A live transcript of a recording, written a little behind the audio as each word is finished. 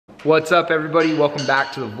What's up everybody, welcome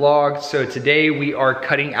back to the vlog. So today we are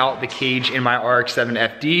cutting out the cage in my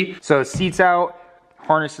RX7 FD. So seats out,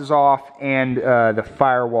 harnesses off, and the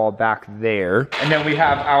firewall back there. And then we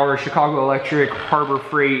have our Chicago Electric Harbor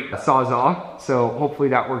Freight Sawzall. So hopefully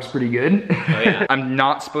that works pretty good. Oh, yeah. I'm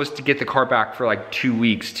not supposed to get the car back for like 2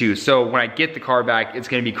 weeks too. So when I get the car back, it's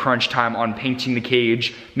gonna be crunch time on painting the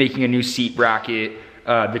cage, making a new seat bracket.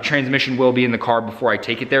 The transmission will be in the car before I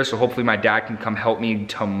take it there, so hopefully my dad can come help me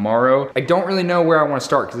tomorrow. I don't really know where I want to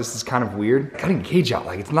start because this is kind of weird. Cutting the cage out,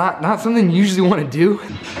 like it's not something you usually want to do.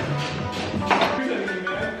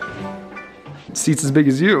 Seat's as big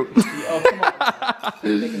as you. Oh, come on.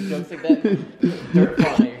 Making jokes like that. Dirt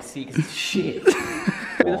on your seat is shit.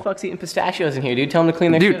 Who the fuck's eating pistachios in here, dude? Tell them to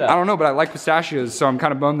clean their shit up. I don't know, but I like pistachios, so I'm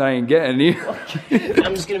kind of bummed that I ain't getting any.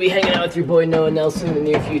 I'm just gonna be hanging out with your boy Noah Nelson in the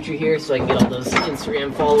near future here so I can get all those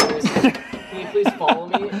Instagram followers. Can you please follow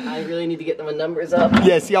me? I really need to get my numbers up.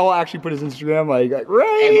 Yeah, see, I'll actually put his Instagram like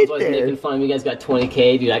right Everyone's always making fun of me. You guys got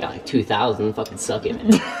 20K, dude. I got like 2,000. Fucking suck it,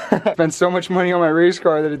 man. I spent so much money on my race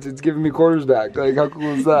car that it's giving me quarters back. Like, how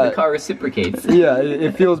cool is that? The car reciprocates. Yeah,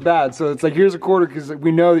 it feels bad. So it's like, here's a quarter because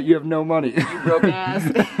we know that you have no money. You broke ass.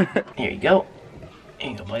 Here you go.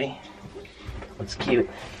 Here you go, buddy. Looks cute.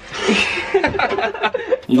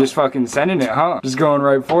 You just fucking sending it, huh? Just going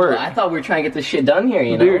right for it. Well, I thought we were trying to get this shit done here,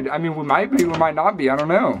 you know? Dude, I mean, we might be, we might not be, I don't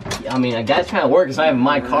know. I mean, a guy's trying to work, so I have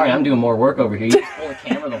my car and I'm doing more work over here. You just hold the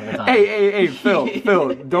camera the whole time. Hey,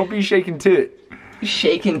 Phil, don't be shaking tit.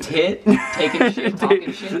 Shaking tit? Taking shit,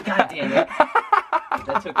 talking shit? God damn it.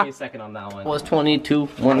 That took me a second on that one. I was 22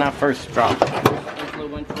 when I first dropped.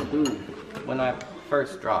 Influential dude when I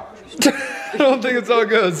first dropped. I don't think it's how it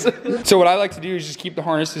goes. So what I like to do is just keep the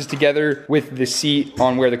harnesses together with the seat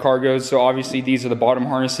on where the car goes. So obviously these are the bottom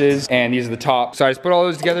harnesses and these are the top. So I just put all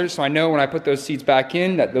those together so I know when I put those seats back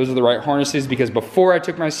in that those are the right harnesses, because before I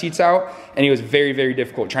took my seats out, and it was very, very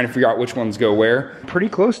difficult trying to figure out which ones go where. Pretty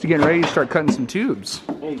close to getting ready to start cutting some tubes.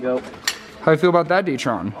 There you go. How do you feel about that,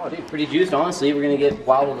 Datron? Oh, dude, pretty juiced, honestly. We're gonna get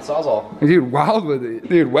wild with the Sawzall. Dude, wild with it.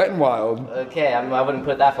 Dude, wet and wild. Okay, I wouldn't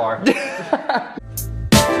put it that far.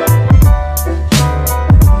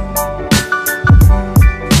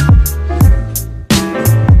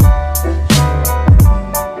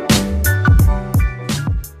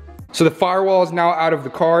 So the firewall is now out of the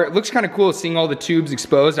car. It looks kind of cool seeing all the tubes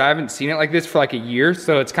exposed. I haven't seen it like this for like a year,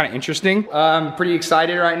 so it's kind of interesting. I'm pretty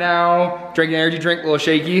excited right now. Drinking an energy drink, a little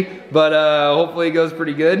shaky, but hopefully it goes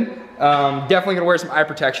pretty good. Definitely gonna wear some eye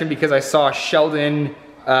protection because I saw Sheldon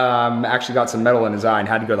actually got some metal in his eye and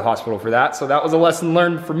had to go to the hospital for that. So that was a lesson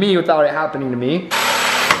learned for me without it happening to me.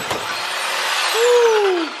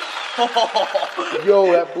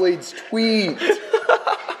 Yo, that blade's tweaked.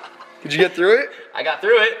 Did you get through it? I got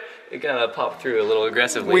through it. It kind of popped through a little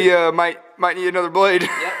aggressively. We might need another blade.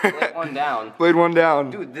 Yep, blade one down. Blade one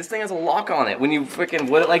down. Dude, this thing has a lock on it. When you freaking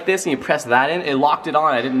wood it like this and you press that in, it locked it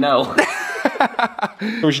on. I didn't know.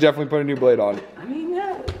 We should definitely put a new blade on. I mean,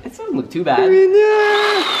 yeah, it doesn't look too bad. I mean,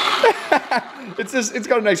 yeah. It's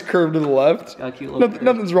got a nice curve to the left. Got a cute little curve.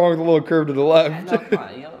 Nothing's wrong with a little curve to the left. Yeah, no,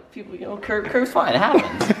 fine. You know, people, curve's fine. It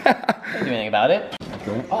happens. Can't do anything about it.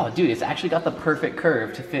 Okay. Oh, dude, it's actually got the perfect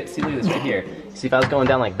curve to fit. See, look at this right here. See, if I was going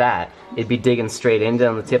down like that, it'd be digging straight in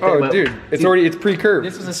down the tip. Oh, there. dude, it's pre-curved.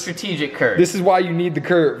 This was a strategic curve. This is why you need the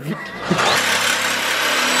curve.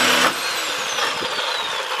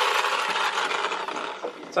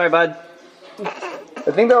 Sorry, bud.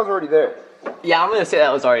 I think that was already there. Yeah, I'm gonna say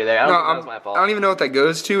that was already there. I don't think that was my fault. I don't even know what that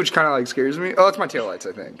goes to, which kind of like scares me. Oh, it's my taillights,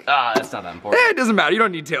 I think. Ah, that's not that important. It doesn't matter. You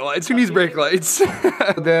don't need taillights. Who needs brake lights?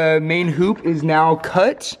 The main hoop is now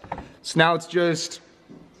cut, so now it's just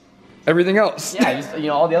everything else. Yeah, just, you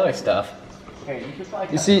know, all the other stuff. Here, you should probably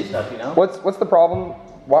cut see, stuff, you know? what's the problem?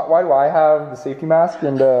 Why do I have the safety mask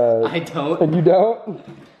and I don't. And you don't? So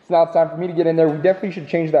now it's time for me to get in there. We definitely should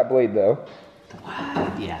change that blade though.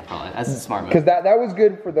 Yeah, probably. That's a smart move. Because that was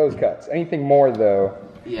good for those cuts. Anything more though,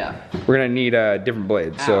 yeah, we're gonna need a different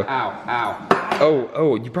blade. Ow, so. Ow!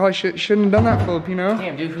 Oh! You probably shouldn't have done that, Filipino.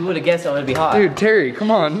 Damn, dude, who would have guessed that would be hot? Dude, Terry,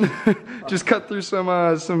 come on. Just cut through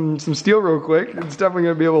some steel real quick. It's definitely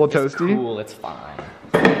gonna be a little toasty. Cool, it's fine.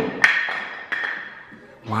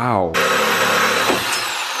 Wow.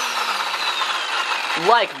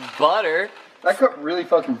 Like butter. That cut really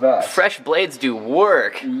fucking fast. Fresh blades do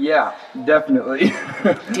work. Yeah, definitely.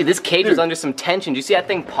 Dude, this cage was under some tension. Do you see that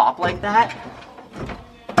thing pop like that?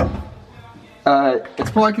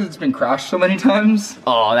 It's probably because it's been crashed so many times.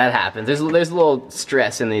 Oh, that happens. There's a little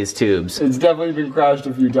stress in these tubes. It's definitely been crashed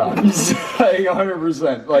a few times. Like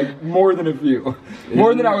 100%. Like more than a few.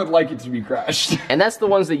 More than I would like it to be crashed. And that's the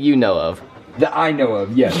ones that you know of. That I know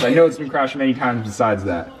of, yes. I know it's been crashed many times besides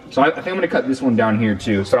that. So I think I'm gonna cut this one down here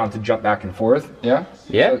too, so I don't have to jump back and forth. Yeah?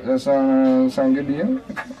 Yeah. That sound good to you?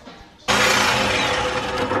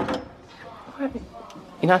 What?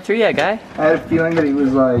 You're not through yet, guy? I had a feeling that he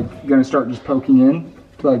was like gonna start just poking in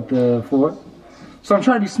to like the floor. So I'm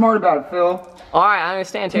trying to be smart about it, Phil. Alright, I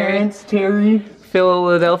understand, Terry. Terrence, Terry,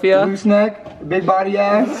 Philadelphia. loose neck, big body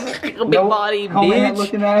ass. Big body bitch.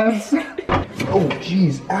 Looking ass. Oh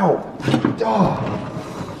jeez, ow.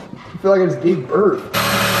 I feel like I just gave birth.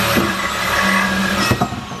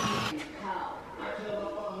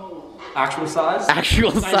 Actual size?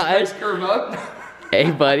 Actual nice, size. Nice curve up.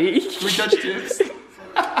 Hey, buddy. We touch tips.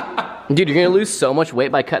 Dude, you're gonna lose so much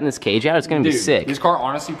weight by cutting this cage out, it's gonna be sick. This car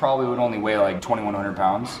honestly probably would only weigh like 2,100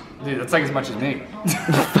 pounds. Dude, that's like as much as me.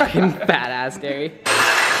 Fucking fat ass, Terry.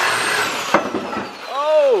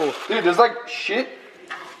 Oh! Dude, there's like shit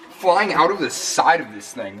flying out of the side of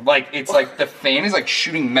this thing. Like, it's like the fan is like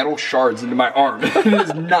shooting metal shards into my arm. It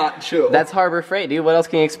is not chill. That's Harbor Freight, dude. What else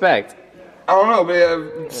can you expect? I don't know, but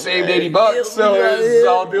I've saved 80 bucks, so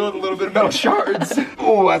I'll deal with a little bit of metal shards.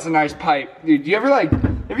 Oh, that's a nice pipe. Dude, do you ever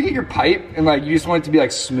get your pipe and like you just want it to be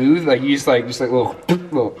like smooth? Like you just like little,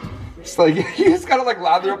 just like, you just gotta like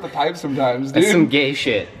lather up the pipe sometimes, dude. That's some gay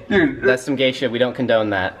shit. Dude. That's some gay shit. We don't condone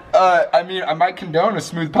that. I mean, I might condone a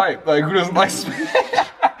smooth pipe. Like, who doesn't like smooth?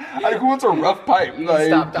 Like, who wants a rough pipe? Like,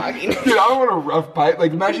 stop talking. Dude, I don't want a rough pipe.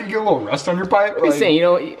 Like, imagine you get a little rust on your pipe. What are you saying? You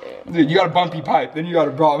know, dude, you got a bumpy pipe, then you got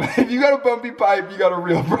a problem. If you got a bumpy pipe, you got a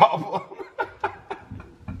real problem.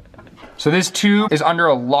 So this tube is under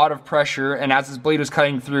a lot of pressure, and as this blade was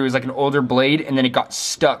cutting through, it was like an older blade, and then it got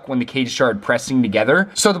stuck when the cage started pressing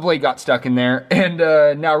together. So the blade got stuck in there, and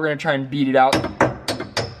now we're gonna try and beat it out.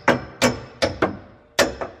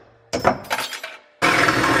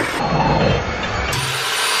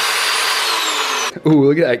 Ooh,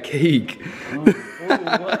 look at that cake.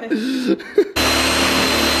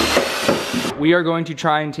 We are going to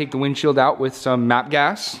try and take the windshield out with some MAP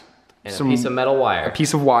gas. And a piece of metal wire. A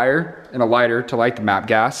piece of wire and a lighter to light the MAP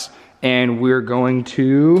gas. And we're going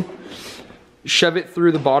to shove it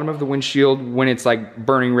through the bottom of the windshield when it's like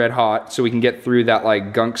burning red hot so we can get through that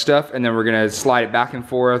like gunk stuff. And then we're gonna slide it back and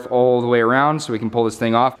forth all the way around so we can pull this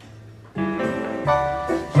thing off.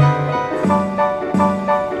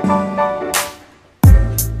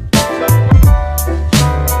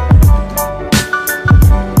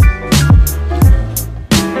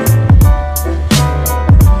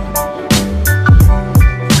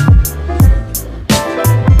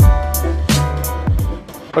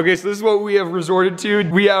 Okay, so this is what we have resorted to.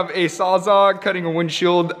 We have a Sawzall cutting a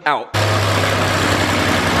windshield out.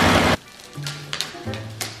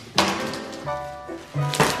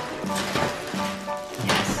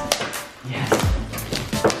 Yes.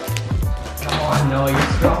 Come on, no, you're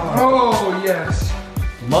strong. Oh, yes.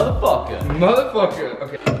 Motherfucker.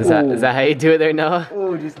 Okay. Is that how you do it there, Noah?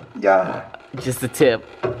 Oh, just, yeah. Just the tip.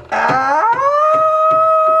 Ah!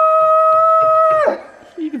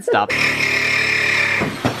 You can stop.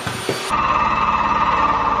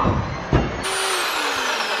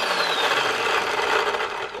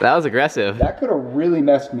 That was aggressive. That could have really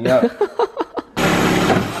messed me up.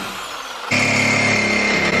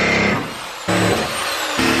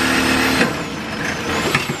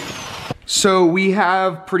 So we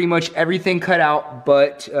have pretty much everything cut out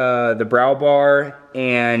but the brow bar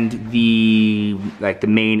and the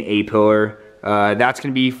main A-pillar. That's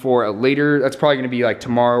gonna be for a later, that's probably gonna be like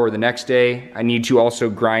tomorrow or the next day. I need to also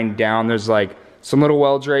grind down, there's like some little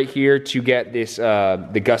welds right here to get this,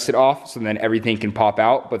 the gusset off so then everything can pop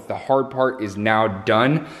out, but the hard part is now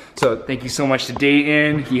done. So thank you so much to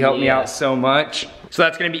Dayton, he helped me out so much. So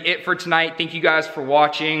that's gonna be it for tonight. Thank you guys for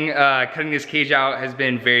watching. Cutting this cage out has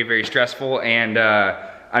been very, very stressful, and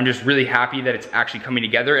I'm just really happy that it's actually coming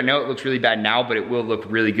together. I know it looks really bad now, but it will look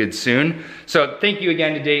really good soon. So thank you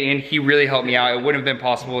again to Dayton. He really helped me out. It wouldn't have been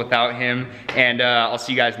possible without him, and I'll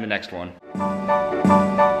see you guys in the next one.